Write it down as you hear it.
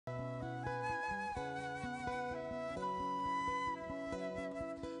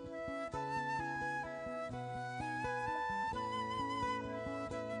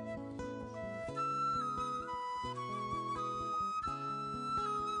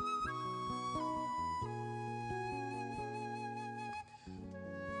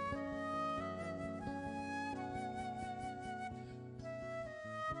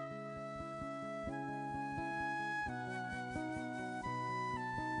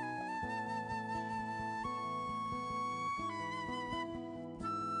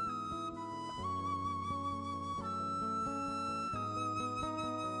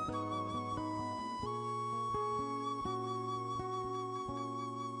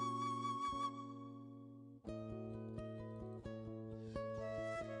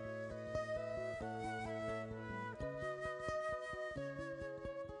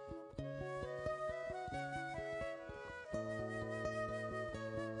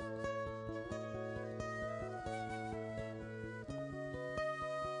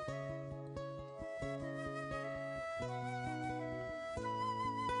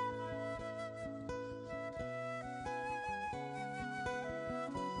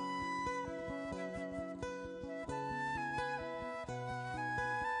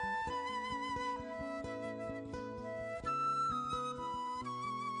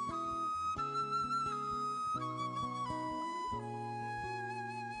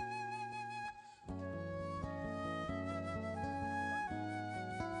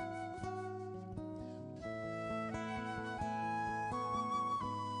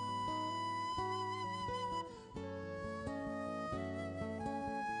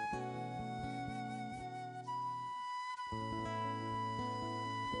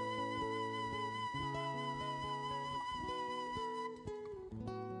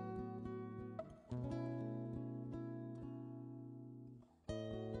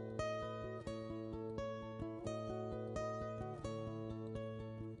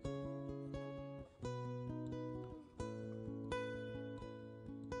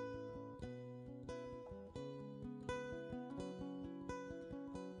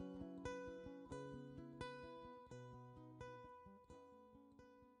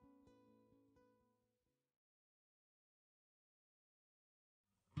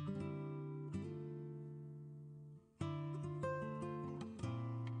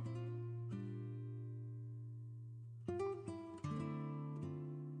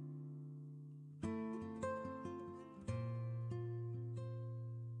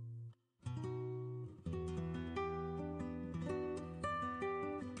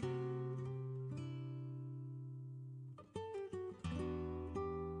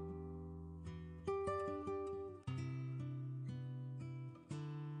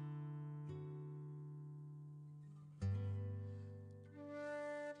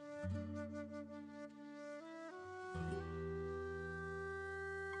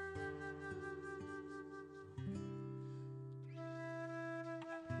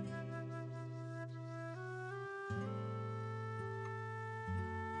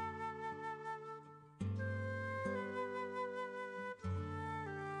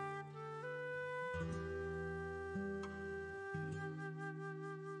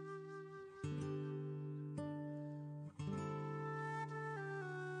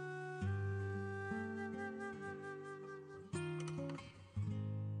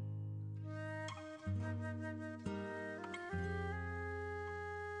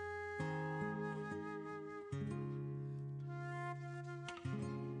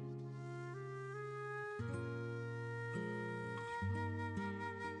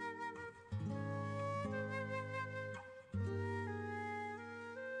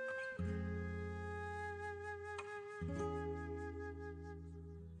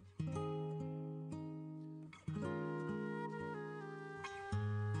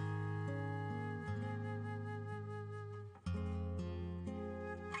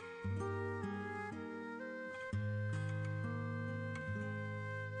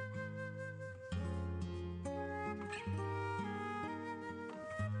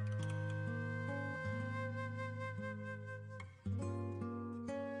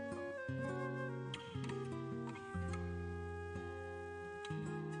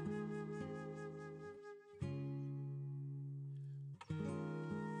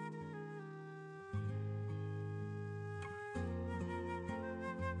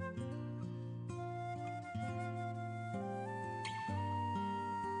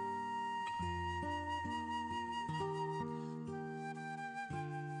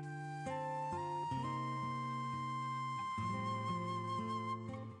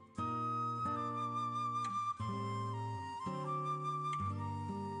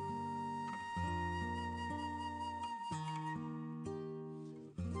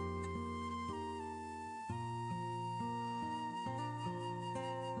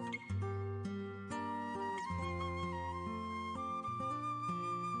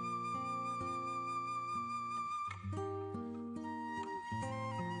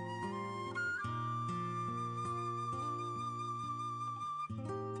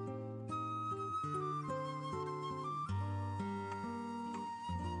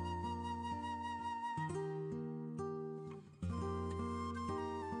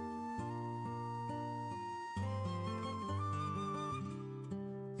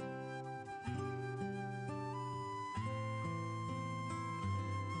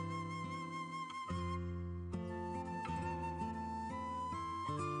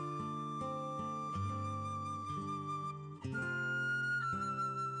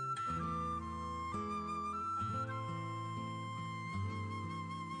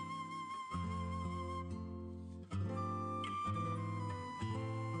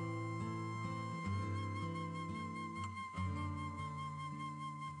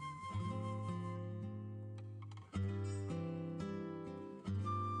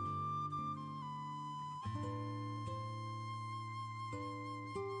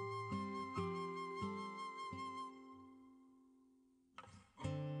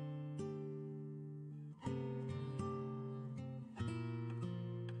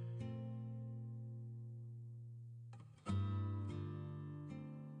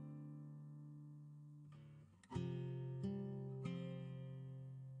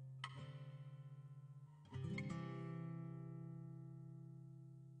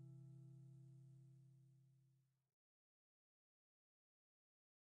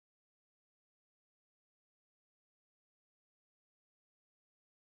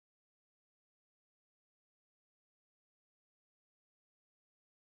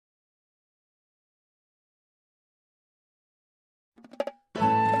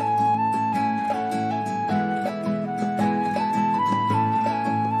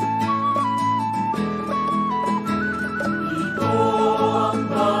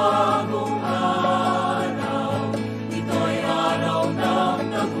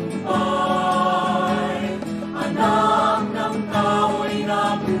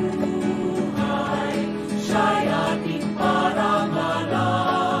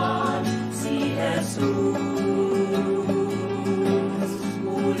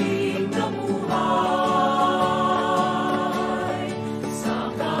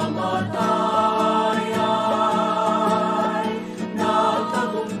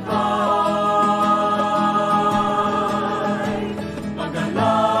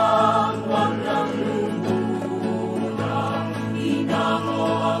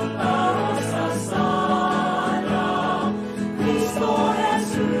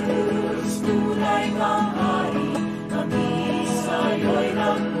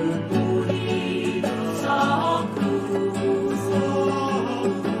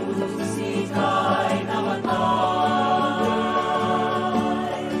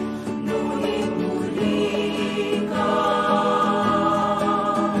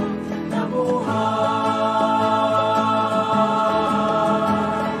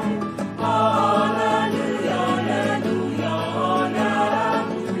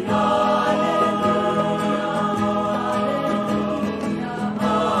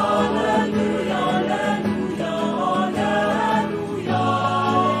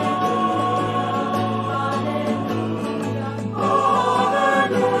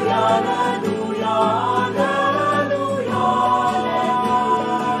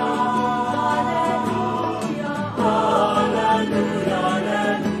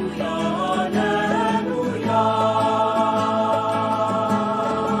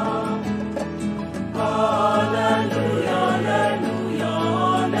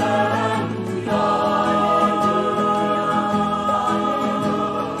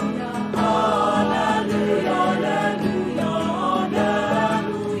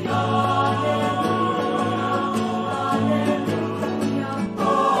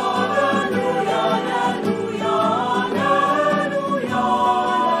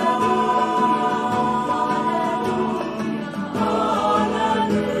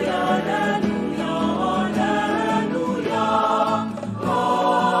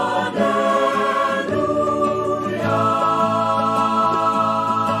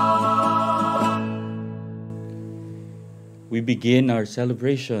We begin our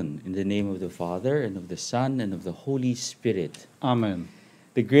celebration in the name of the Father, and of the Son, and of the Holy Spirit. Amen.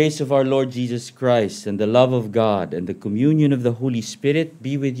 The grace of our Lord Jesus Christ, and the love of God, and the communion of the Holy Spirit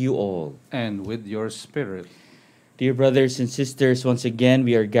be with you all. And with your spirit. Dear brothers and sisters, once again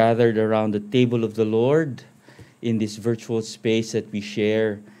we are gathered around the table of the Lord in this virtual space that we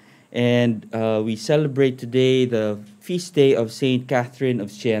share. And we celebrate today the feast day of Saint Catherine of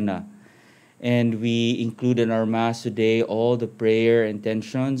Siena. And we include in our Mass today all the prayer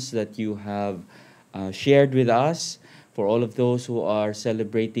intentions that you have shared with us. For all of those who are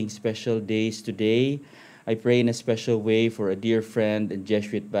celebrating special days today, I pray in a special way for a dear friend and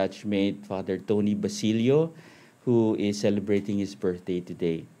Jesuit batchmate, Father Tony Basilio, who is celebrating his birthday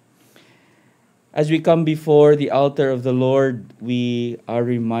today. As we come before the altar of the Lord, we are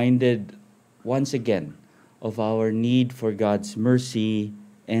reminded once again of our need for God's mercy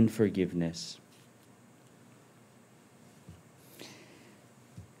and forgiveness.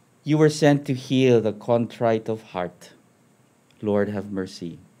 You were sent to heal the contrite of heart. Lord, have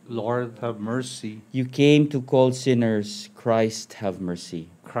mercy. Lord, have mercy. You came to call sinners. Christ, have mercy.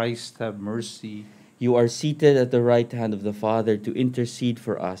 Christ, have mercy. You are seated at the right hand of the Father to intercede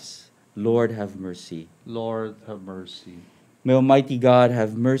for us. Lord, have mercy. Lord, have mercy. May Almighty God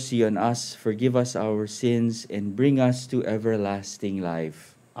have mercy on us, forgive us our sins, and bring us to everlasting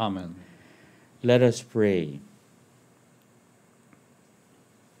life. Amen. Let us pray.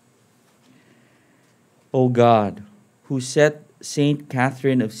 O God, who set Saint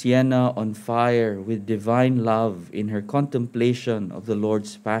Catherine of Siena on fire with divine love in her contemplation of the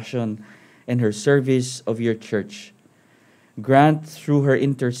Lord's passion and her service of your church, grant through her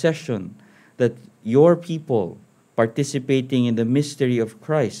intercession that your people, participating in the mystery of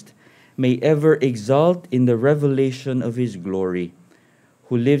Christ, may ever exult in the revelation of his glory,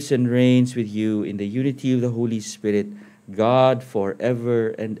 who lives and reigns with you in the unity of the Holy Spirit, God forever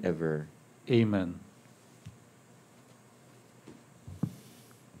and ever. Amen.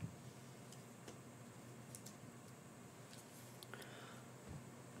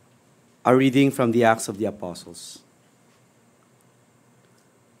 A reading from the Acts of the Apostles.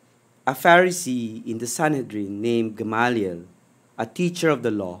 A Pharisee in the Sanhedrin named Gamaliel, a teacher of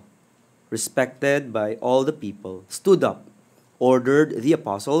the law, respected by all the people, stood up, ordered the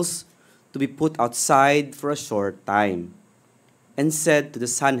apostles to be put outside for a short time, and said to the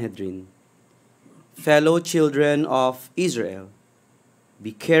Sanhedrin, "Fellow children of Israel,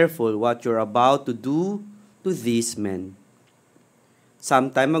 be careful what you're about to do to these men.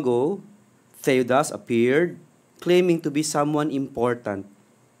 Some time ago, Theudas appeared, claiming to be someone important,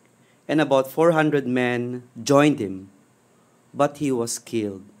 and about 400 men joined him, but he was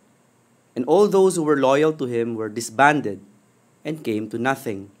killed. And all those who were loyal to him were disbanded and came to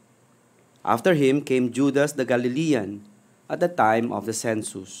nothing. After him came Judas the Galilean at the time of the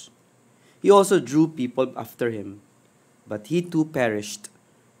census. He also drew people after him, but he too perished,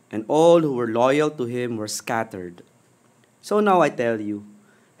 and all who were loyal to him were scattered. So now I tell you,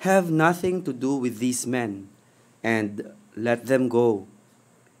 have nothing to do with these men, and let them go.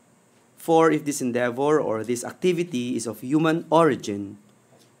 For if this endeavor or this activity is of human origin,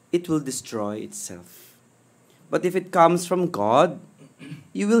 it will destroy itself. But if it comes from God,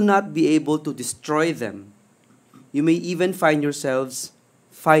 you will not be able to destroy them. You may even find yourselves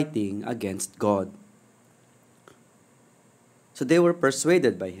fighting against God." So they were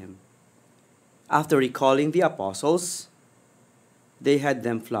persuaded by him. After recalling the apostles, they had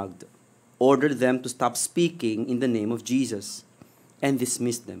them flogged, ordered them to stop speaking in the name of Jesus, and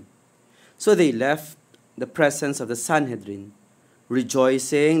dismissed them. So they left the presence of the Sanhedrin,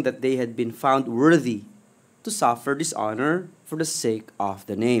 rejoicing that they had been found worthy to suffer dishonor for the sake of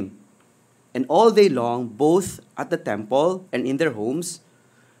the name. And all day long, both at the temple and in their homes,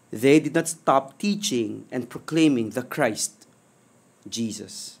 they did not stop teaching and proclaiming the Christ,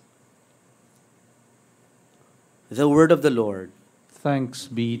 Jesus. The word of the Lord. Thanks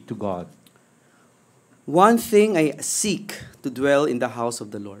be to God. One thing I seek to dwell in the house of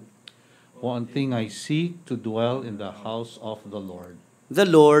the Lord. One thing I seek to dwell in the house of the Lord. The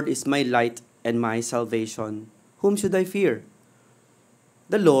Lord is my light and my salvation. Whom should I fear?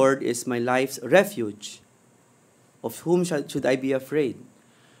 The Lord is my life's refuge. Of whom should I be afraid?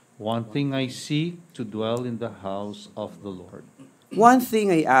 One thing I seek to dwell in the house of the Lord. One thing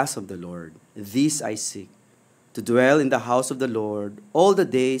I ask of the Lord, this I seek, to dwell in the house of the Lord all the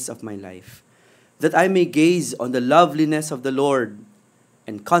days of my life, that I may gaze on the loveliness of the Lord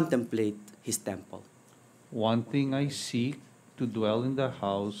and contemplate his temple. One thing I seek, to dwell in the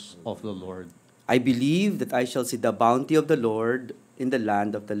house of the Lord. I believe that I shall see the bounty of the Lord in the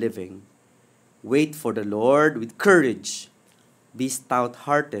land of the living. Wait for the Lord with courage. Be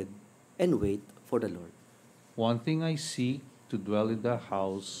stout-hearted and wait for the Lord. One thing I seek, to dwell in the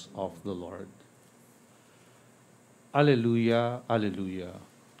house of the Lord. Alleluia, alleluia.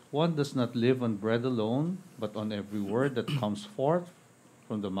 One does not live on bread alone, but on every word that comes forth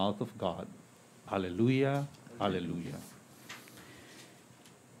from the mouth of God. Alleluia, alleluia.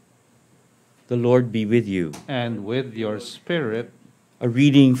 The Lord be with you. And with your spirit, A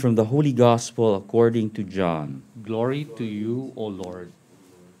reading from the Holy Gospel according to John. glory to you, O Lord.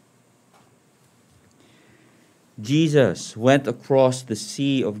 Jesus went across the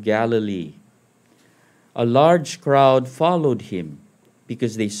Sea of Galilee. A large crowd followed him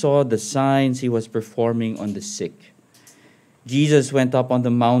because they saw the signs he was performing on the sick. Jesus went up on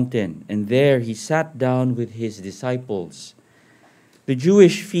the mountain, and there he sat down with his disciples. The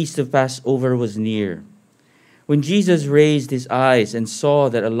Jewish feast of Passover was near. When Jesus raised his eyes and saw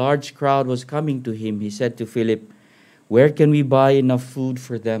that a large crowd was coming to him, he said to Philip, "Where can we buy enough food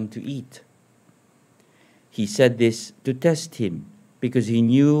for them to eat?" He said this to test him, because he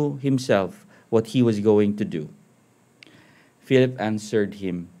knew himself what he was going to do. Philip answered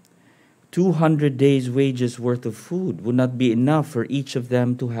him, 200 days' wages worth of food would not be enough for each of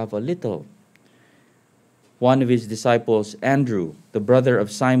them to have a little. One of his disciples, Andrew, the brother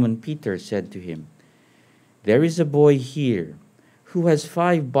of Simon Peter, said to him, "There is a boy here who has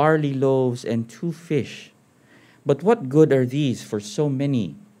 5 barley loaves and 2 fish. But what good are these for so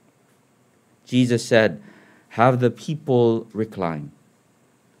many?" Jesus said, "Have the people recline."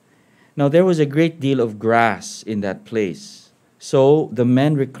 Now there was a great deal of grass in that place. So the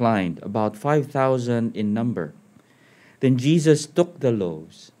men reclined, about 5,000 in number. Then Jesus took the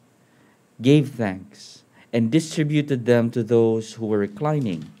loaves, gave thanks, and distributed them to those who were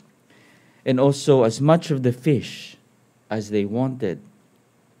reclining, and also as much of the fish as they wanted.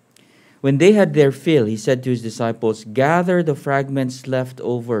 When they had their fill, he said to his disciples, "Gather the fragments left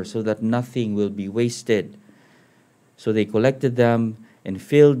over so that nothing will be wasted." So they collected them and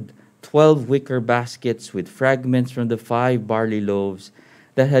filled 12 wicker baskets with fragments from the 5 barley loaves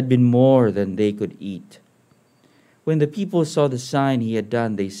that had been more than they could eat. When the people saw the sign he had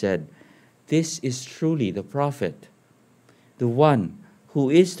done, they said, "This is truly the prophet, the one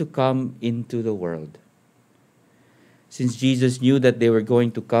who is to come into the world." Since Jesus knew that they were going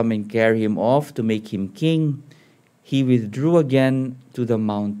to come and carry him off to make him king, he withdrew again to the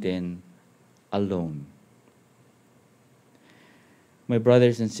mountain alone. My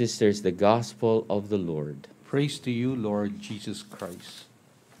brothers and sisters, the gospel of the Lord. Praise to you, Lord Jesus Christ.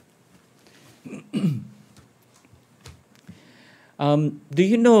 Do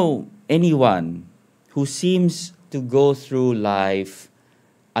you know anyone who seems to go through life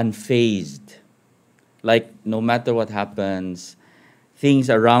unfazed? Like no matter what happens, things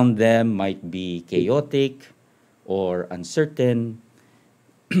around them might be chaotic or uncertain.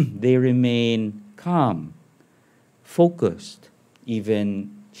 They remain calm, focused,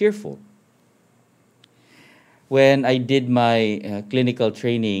 even cheerful. When I did my clinical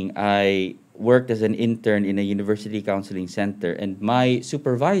training, I worked as an intern in a university counseling center, and my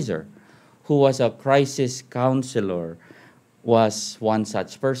supervisor, who was a crisis counselor, was one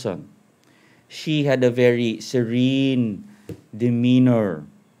such person. She had a very serene demeanor.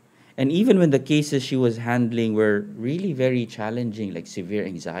 And even when the cases she was handling were really very challenging, like severe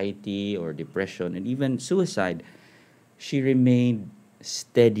anxiety or depression and even suicide, she remained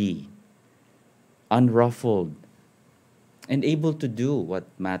steady, unruffled, and able to do what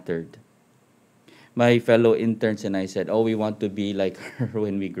mattered. My fellow interns and I said, "Oh, we want to be like her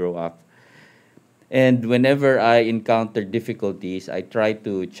when we grow up." And whenever I encounter difficulties, I try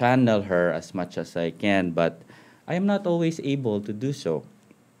to channel her as much as I can, but I am not always able to do so.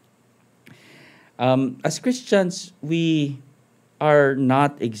 As Christians, we are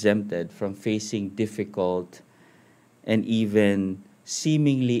not exempted from facing difficult and even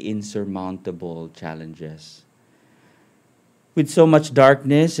seemingly insurmountable challenges. With so much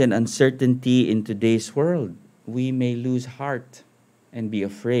darkness and uncertainty in today's world, we may lose heart and be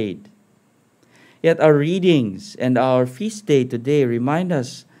afraid. Yet our readings and our feast day today remind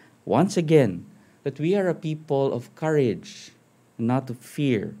us once again that we are a people of courage, not of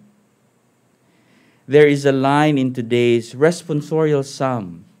fear. There is a line in today's responsorial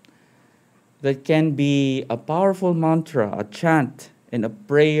psalm that can be a powerful mantra, a chant, and a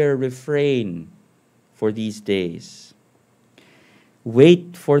prayer refrain for these days.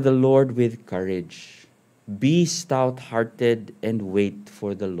 Wait for the Lord with courage. Be stout-hearted and wait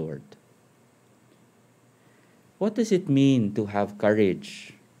for the Lord. What does it mean to have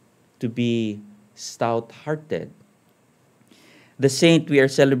courage, to be stout-hearted? The saint we are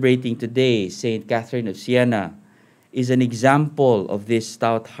celebrating today, Saint Catherine of Siena, is an example of this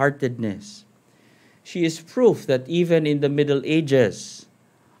stout-heartedness. She is proof that even in the Middle Ages,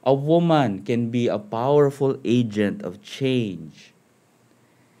 a woman can be a powerful agent of change.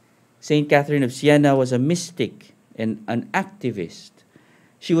 Saint Catherine of Siena was a mystic and an activist.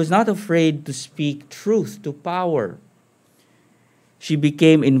 She was not afraid to speak truth to power. She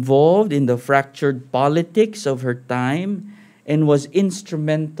became involved in the fractured politics of her time and was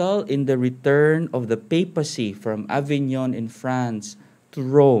instrumental in the return of the papacy from Avignon in France to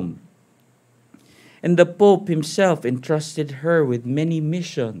Rome. And the Pope himself entrusted her with many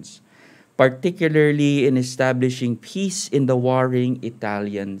missions, particularly in establishing peace in the warring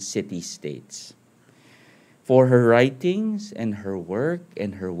Italian city-states. For her writings and her work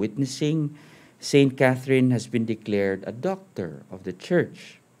and her witnessing, Saint Catherine has been declared a doctor of the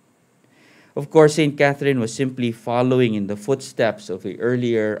Church. Of course, Saint Catherine was simply following in the footsteps of the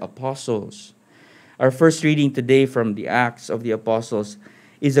earlier apostles. Our first reading today from the Acts of the Apostles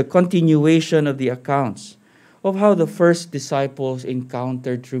is a continuation of the accounts of how the first disciples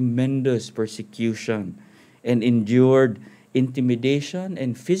encountered tremendous persecution and endured intimidation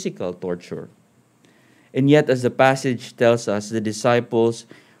and physical torture. And yet, as the passage tells us, the disciples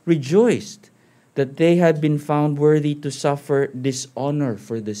rejoiced that they had been found worthy to suffer dishonor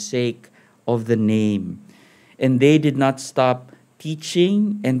for the sake of the name. And they did not stop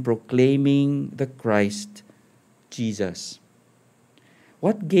teaching and proclaiming the Christ Jesus.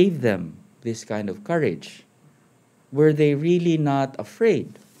 What gave them this kind of courage? Were they really not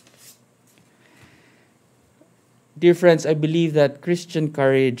afraid? Dear friends, I believe that Christian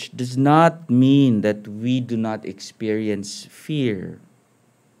courage does not mean that we do not experience fear.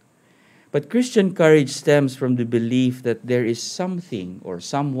 But Christian courage stems from the belief that there is something or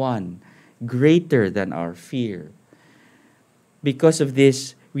someone greater than our fear. Because of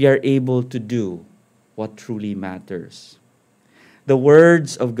this, we are able to do what truly matters. The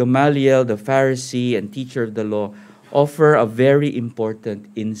words of Gamaliel, the Pharisee and teacher of the law, offer a very important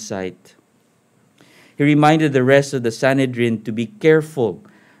insight. He reminded the rest of the Sanhedrin to be careful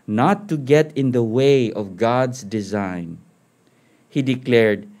not to get in the way of God's design. He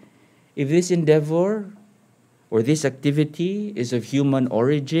declared, if this endeavor or this activity is of human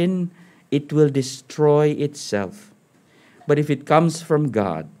origin, it will destroy itself. But if it comes from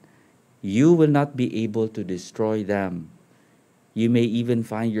God, you will not be able to destroy them. You may even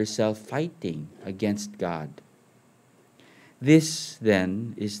find yourself fighting against God. This,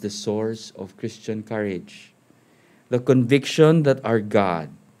 then, is the source of Christian courage, the conviction that our God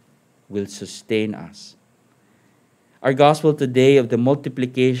will sustain us. Our gospel today of the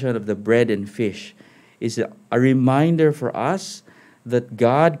multiplication of the bread and fish is a reminder for us that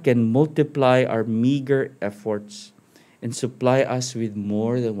God can multiply our meager efforts and supply us with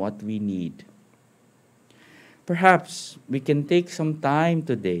more than what we need. Perhaps we can take some time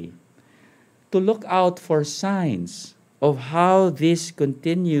today to look out for signs of how this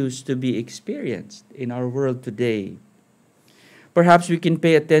continues to be experienced in our world today. Perhaps we can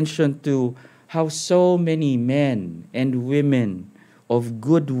pay attention to how so many men and women of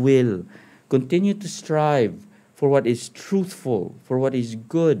goodwill continue to strive for what is truthful, for what is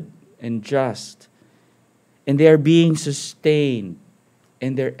good and just. And they are being sustained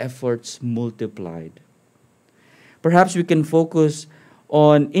and their efforts multiplied. Perhaps we can focus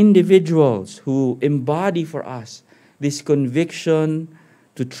on individuals who embody for us this conviction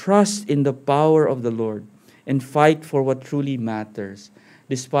to trust in the power of the Lord and fight for what truly matters,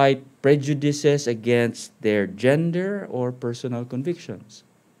 despite prejudices against their gender or personal convictions.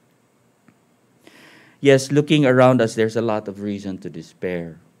 Yes, looking around us, there's a lot of reason to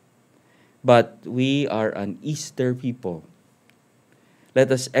despair. But we are an Easter people.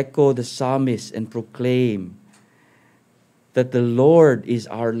 Let us echo the psalmist and proclaim that the Lord is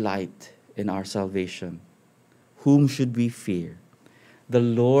our light and our salvation. Whom should we fear? The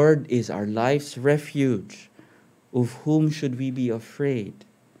Lord is our life's refuge. Of whom should we be afraid?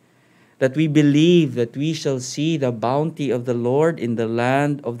 That we believe that we shall see the bounty of the Lord in the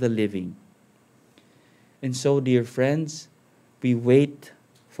land of the living. And so, dear friends, we wait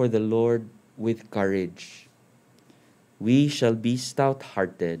for the Lord with courage. We shall be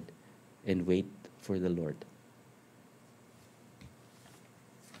stout-hearted and wait for the Lord.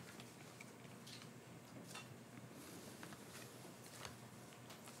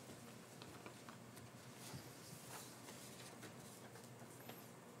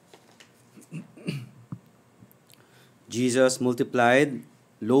 Jesus multiplied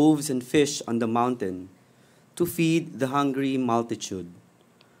loaves and fish on the mountain to feed the hungry multitude.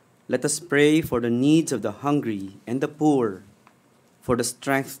 Let us pray for the needs of the hungry and the poor, for the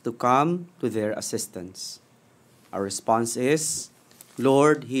strength to come to their assistance. Our response is,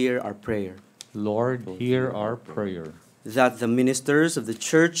 Lord, hear our prayer. Lord, hear our prayer. That the ministers of the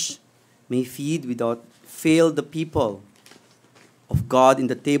church may feed without fail the people of God in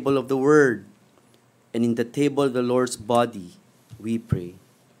the table of the word and in the table of the Lord's body, we pray.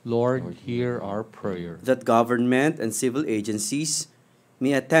 Lord, hear our prayer. That government and civil agencies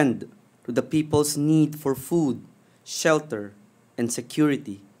may attend to the people's need for food, shelter, and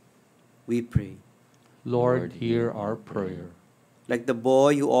security, we pray. Lord, hear our prayer. Like the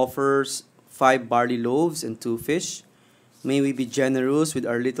boy who offers 5 barley loaves and 2 fish, may we be generous with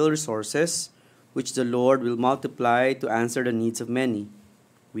our little resources, which the Lord will multiply to answer the needs of many,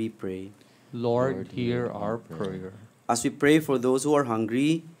 we pray. Lord, hear our prayer. As we pray for those who are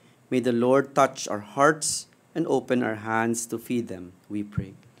hungry, may the Lord touch our hearts and open our hands to feed them, we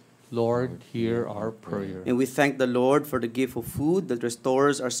pray. Lord, hear our prayer. And we thank the Lord for the gift of food that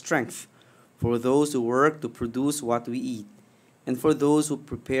restores our strength, for those who work to produce what we eat, and for those who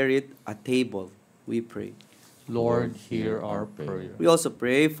prepare it at table, we pray. Lord, hear our prayer. We also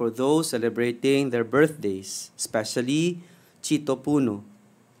pray for those celebrating their birthdays, especially Chito Puno,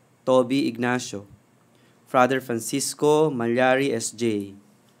 Toby Ignacio, Father Francisco Malyari S.J.,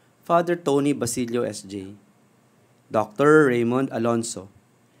 Father Tony Basilio S.J., Dr. Raymond Alonso,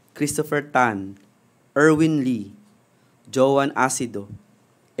 Christopher Tan, Erwin Lee, Joan Acido,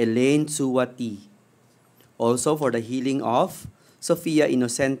 Elaine Suwati. Also for the healing of Sofia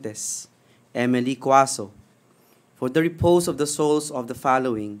Inocentes, Emily Cuaso. For the repose of the souls of the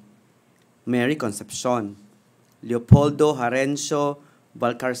following: Mary Concepcion, Leopoldo Harencio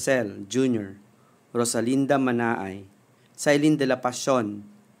Valcarcel Jr., Rosalinda Manaay, Sailin de la Pasión,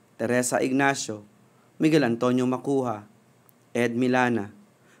 Teresa Ignacio, Miguel Antonio Macuja, Ed Milana,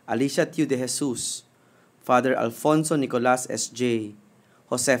 Alicia Tiu de Jesus, Father Alfonso Nicolas S.J.,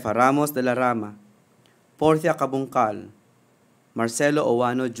 Josefa Ramos de la Rama, Porcia Cabungcal, Marcelo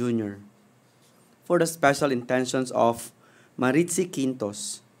Owano Jr., for the special intentions of Maritzi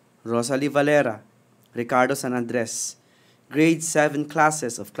Quintos, Rosalie Valera, Ricardo San Andres, grade 7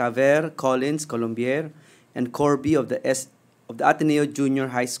 classes of Claver, Collins, Colombier, and Orbe of the Ateneo Junior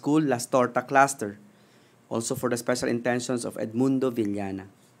High School, Las Torta Cluster, also for the special intentions of Edmundo Villana.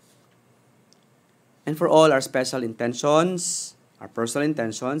 And for all our special intentions, our personal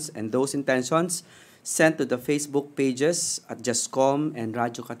intentions, and those intentions sent to the Facebook pages at Justcom and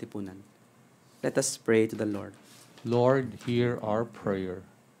Radyo Katipunan. Let us pray to the Lord. Lord, hear our prayer.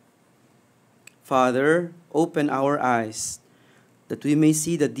 Father, open our eyes that we may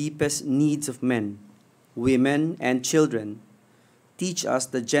see the deepest needs of men, women, and children. Teach us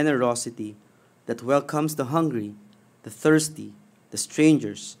the generosity that welcomes the hungry, the thirsty, the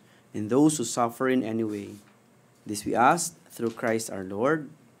strangers, and those who suffer in any way. This we ask through Christ our Lord.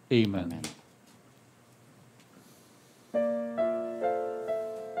 Amen.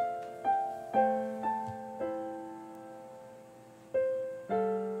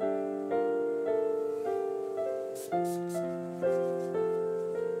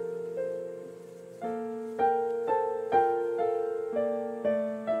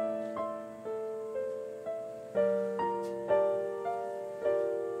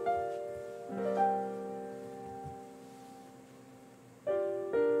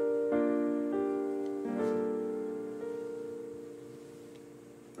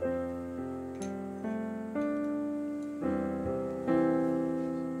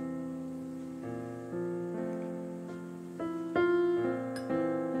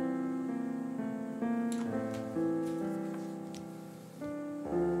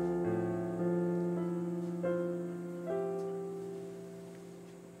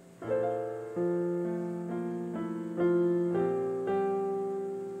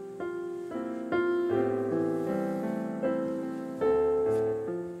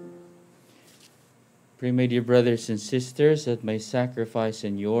 Pray, my dear brothers and sisters, that my sacrifice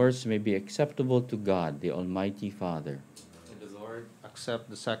and yours may be acceptable to God, the Almighty Father. May the Lord accept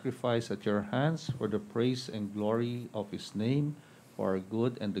the sacrifice at your hands for the praise and glory of his name, for our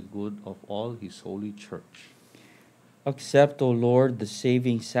good and the good of all his holy church. Accept, O Lord, the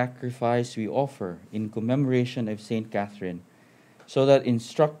saving sacrifice we offer in commemoration of Saint Catherine, so that,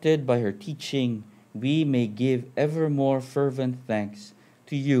 instructed by her teaching, we may give ever more fervent thanks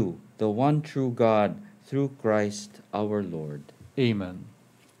to you, the one true God, through Christ our Lord. Amen.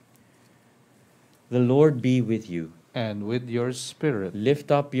 The Lord be with you. And with your spirit,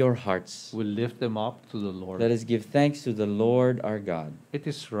 Lift up your hearts. we lift them up to the Lord. Let us give thanks to the Lord our God. It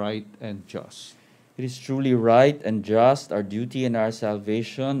is right and just. It is truly right and just, our duty and our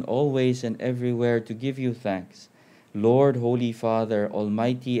salvation, always and everywhere to give you thanks, Lord, Holy Father,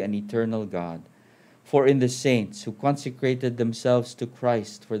 Almighty and eternal God. For in the saints who consecrated themselves to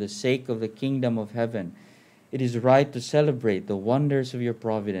Christ for the sake of the kingdom of heaven, it is right to celebrate the wonders of your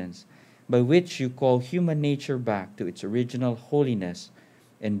providence, by which you call human nature back to its original holiness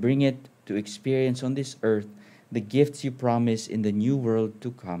and bring it to experience on this earth the gifts you promise in the new world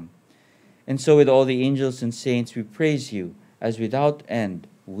to come. And so with all the angels and saints we praise you, as without end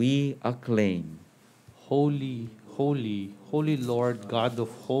we acclaim. Holy, holy, holy Lord, God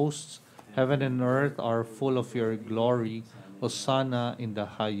of hosts, heaven and earth are full of your glory. Hosanna in the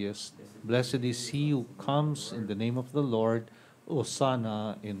highest. Blessed is he who comes in the name of the Lord.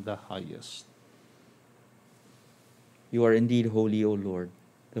 Hosanna in the highest. You are indeed holy, O Lord,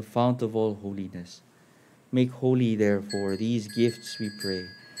 the fount of all holiness. Make holy, therefore, these gifts, we pray,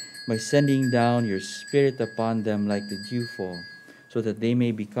 by sending down your Spirit upon them like the dewfall, so that they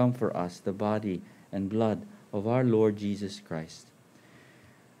may become for us the body and blood of our Lord Jesus Christ.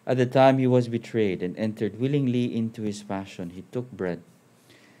 At the time he was betrayed and entered willingly into his passion, he took bread,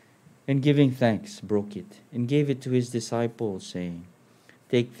 and giving thanks, broke it, and gave it to his disciples, saying,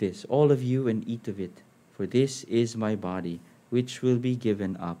 Take this, all of you, and eat of it, for this is my body, which will be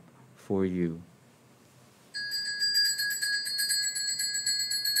given up for you.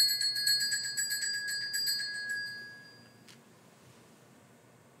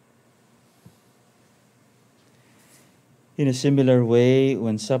 In a similar way,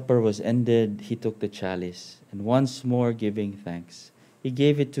 when supper was ended, he took the chalice, and once more giving thanks, he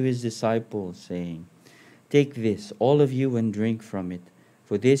gave it to his disciples, saying, Take this, all of you, and drink from it,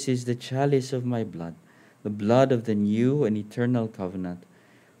 for this is the chalice of my blood, the blood of the new and eternal covenant,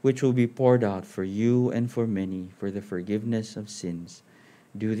 which will be poured out for you and for many for the forgiveness of sins.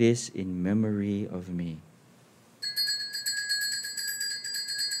 Do this in memory of me.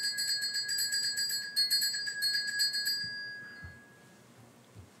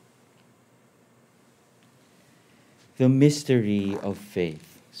 The mystery of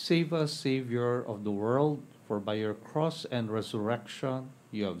faith. Save us, Savior of the world, for by your cross and resurrection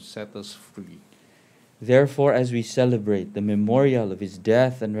you have set us free. Therefore, as we celebrate the memorial of his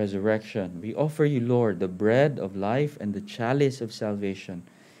death and resurrection, we offer you, Lord, the bread of life and the chalice of salvation,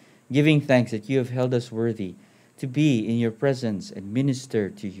 giving thanks that you have held us worthy to be in your presence and minister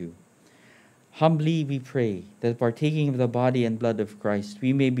to you. Humbly we pray that partaking of the body and blood of Christ,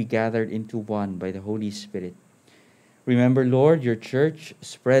 we may be gathered into one by the Holy Spirit. Remember, Lord, your church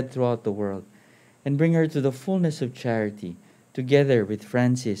spread throughout the world, and bring her to the fullness of charity, together with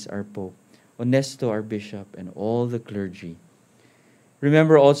Francis, our Pope, Onesto, our Bishop, and all the clergy.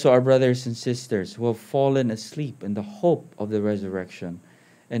 Remember also our brothers and sisters who have fallen asleep in the hope of the resurrection,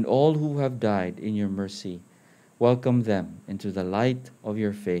 and all who have died in your mercy. Welcome them into the light of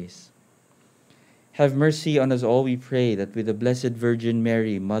your face. Have mercy on us all, we pray, that with the Blessed Virgin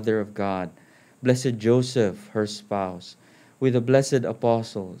Mary, Mother of God, Blessed Joseph, her spouse, with the blessed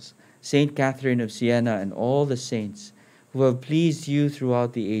apostles, Saint Catherine of Siena, and all the saints who have pleased you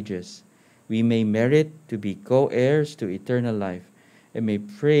throughout the ages, we may merit to be co-heirs to eternal life, and may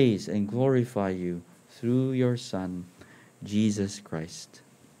praise and glorify you through your Son, Jesus Christ.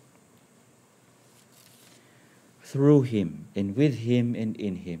 Through him, and with him, and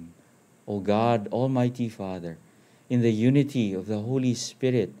in him, O God, Almighty Father, in the unity of the Holy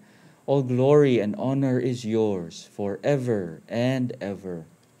Spirit, all glory and honor is yours forever and ever.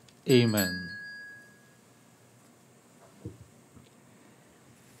 Amen.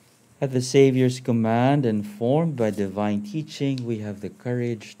 At the Savior's command and formed by divine teaching, we have the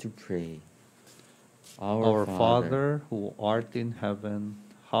courage to pray. Our Father, who art in heaven,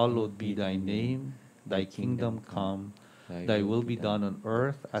 hallowed be thy name. Thy kingdom come, thy will be done on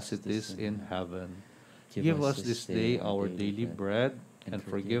earth as it is in heaven. Give us this day our daily bread, and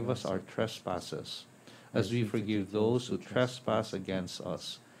forgive us our trespasses, as we forgive those who trespass against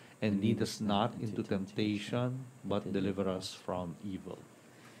us. And lead us not into temptation, but deliver us from evil.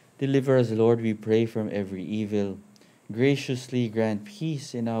 Deliver us, Lord, we pray, from every evil. Graciously grant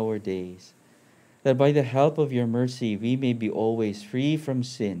peace in our days, that by the help of your mercy we may be always free from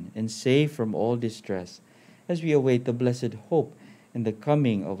sin and safe from all distress, as we await the blessed hope and the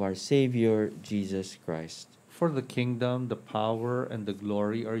coming of our Savior, Jesus Christ. For the kingdom, the power, and the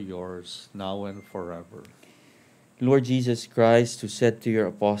glory are yours, now and forever. Lord Jesus Christ, who said to your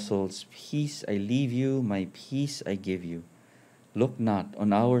apostles, Peace I leave you, my peace I give you. Look not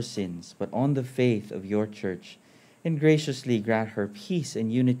on our sins, but on the faith of your church, and graciously grant her peace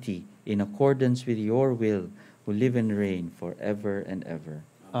and unity in accordance with your will, who live and reign forever and ever.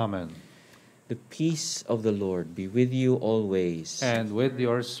 Amen. The peace of the Lord be with you always. And with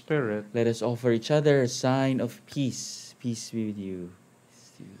your spirit. Let us offer each other a sign of peace. Peace be with you.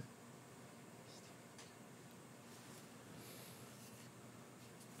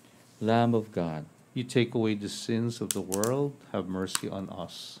 Lamb of God, you take away the sins of the world, have mercy on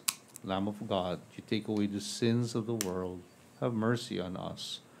us. Lamb of God, you take away the sins of the world, have mercy on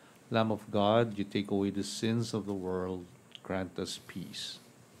us. Lamb of God, you take away the sins of the world, grant us peace.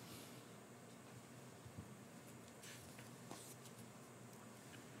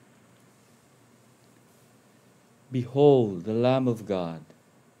 behold the Lamb of God.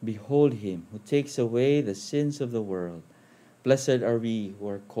 Behold him who takes away the sins of the world. Blessed are we who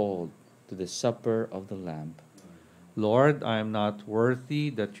are called to the supper of the Lamb. Lord, I am not worthy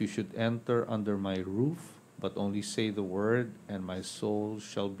that you should enter under my roof, but only say the word, and my soul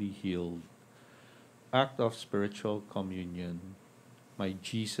shall be healed. Act of spiritual communion. My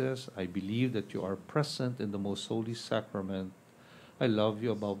Jesus, I believe that you are present in the most holy sacrament. I love you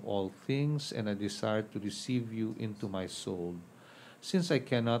above all things, and I desire to receive you into my soul. Since I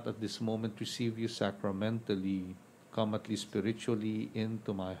cannot at this moment receive you sacramentally, come at least spiritually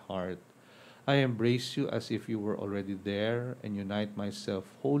into my heart. I embrace you as if you were already there and unite myself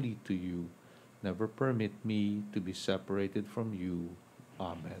wholly to you. Never permit me to be separated from you.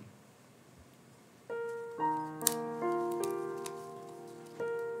 Amen.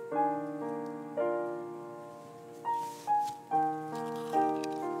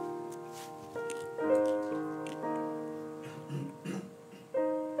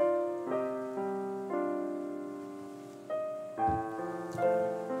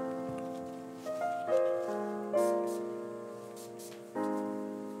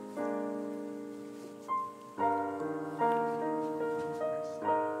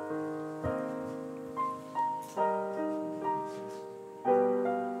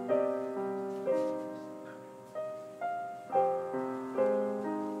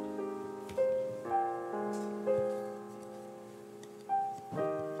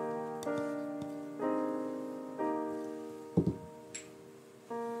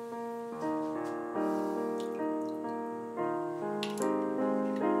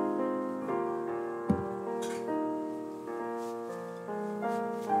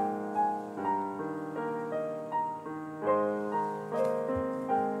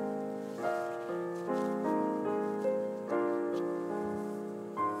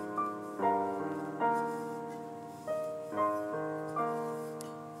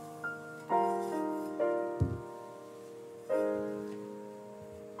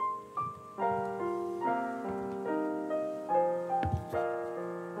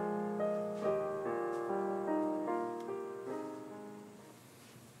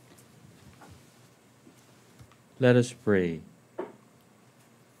 Let us pray.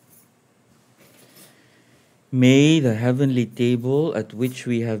 May the heavenly table at which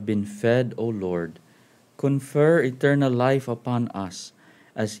we have been fed, O Lord, confer eternal life upon us,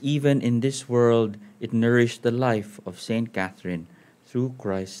 as even in this world it nourished the life of Saint Catherine, through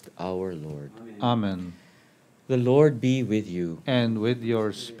Christ our Lord. Amen. The Lord be with you. And with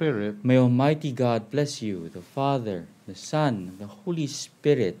your spirit. May Almighty God bless you, the Father, the Son, the Holy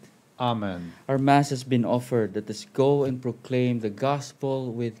Spirit. Amen. Our Mass has been offered. Let us go and proclaim the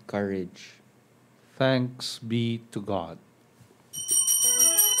gospel with courage. Thanks be to God.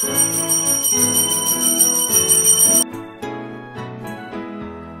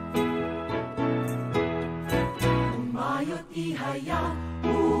 Umayo't ihaya,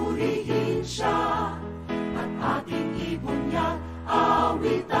 purihin siya, at ating ibunyag,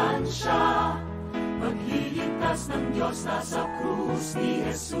 awitan siya. Paghiligtas ng Diyos nasa krus ni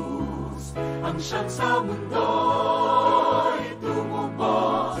Jesus, ang siyang sa mundo'y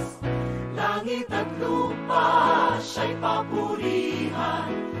tumubos. Langit at lupa siya'y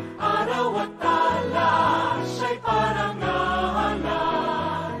papurihan, araw at tala siya'y parangalan.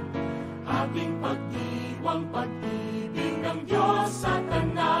 Ating pagdiwang pag-ibig ng Diyos sa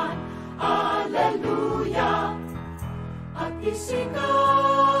tanan, Alleluia. At